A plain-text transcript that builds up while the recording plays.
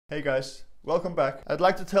Hey guys, welcome back. I'd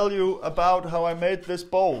like to tell you about how I made this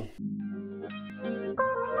bowl.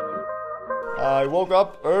 I woke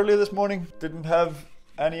up early this morning, didn't have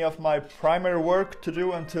any of my primary work to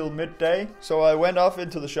do until midday, so I went off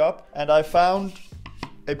into the shop and I found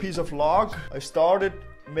a piece of log. I started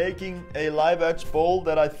making a live edge bowl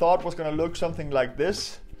that I thought was gonna look something like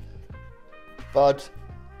this, but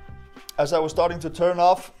as I was starting to turn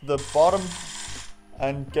off the bottom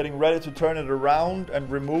and getting ready to turn it around and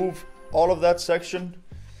remove all of that section,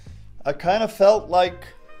 I kind of felt like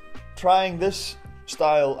trying this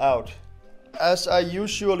style out. As I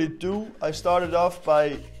usually do, I started off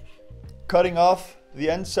by cutting off the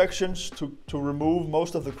end sections to remove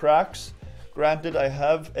most of the cracks. Granted, I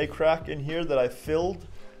have a crack in here that I filled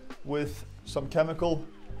with some chemical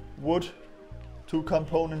wood,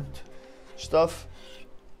 2-component stuff,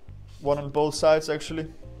 one on both sides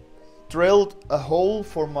actually. Drilled a hole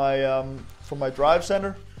for my drive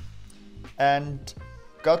center and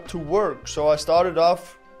got to work. So I started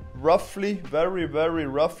off roughly, very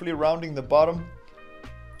roughly rounding the bottom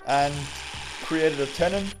and created a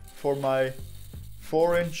tenon for my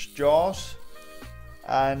 4-inch jaws,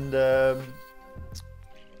 and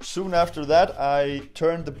soon after that I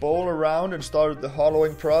turned the bowl around and started the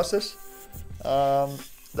hollowing process.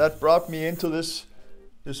 That brought me into this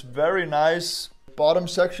very nice bottom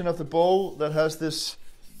section of the bowl that has this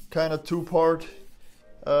kind of 2-part,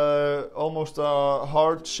 almost a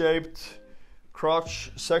heart-shaped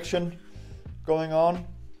crotch section going on.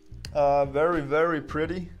 Very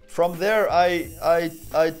pretty. From there I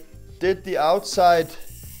did the outside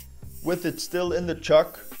with it still in the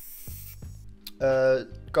chuck,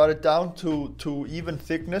 got it down to even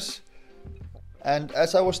thickness, and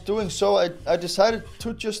as I was doing so I decided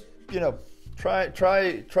to just, you know,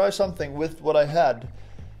 try something with what I had,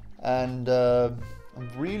 and I'm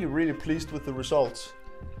really pleased with the results.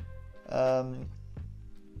 That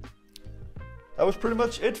was pretty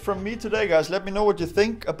much it from me today, guys. Let me know what you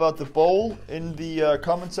think about the bowl in the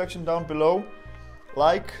comment section down below.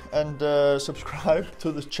 Like and subscribe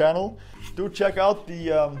to this channel. Do check out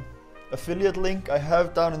the affiliate link I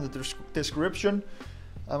have down in the description.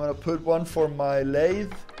 I'm gonna put one for my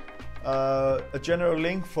lathe, a general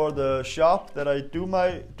link for the shop that I do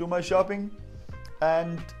my shopping,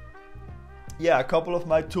 and yeah, a couple of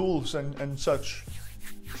my tools and such.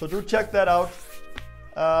 So do check that out.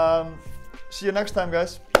 See you next time,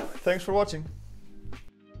 guys. Thanks for watching.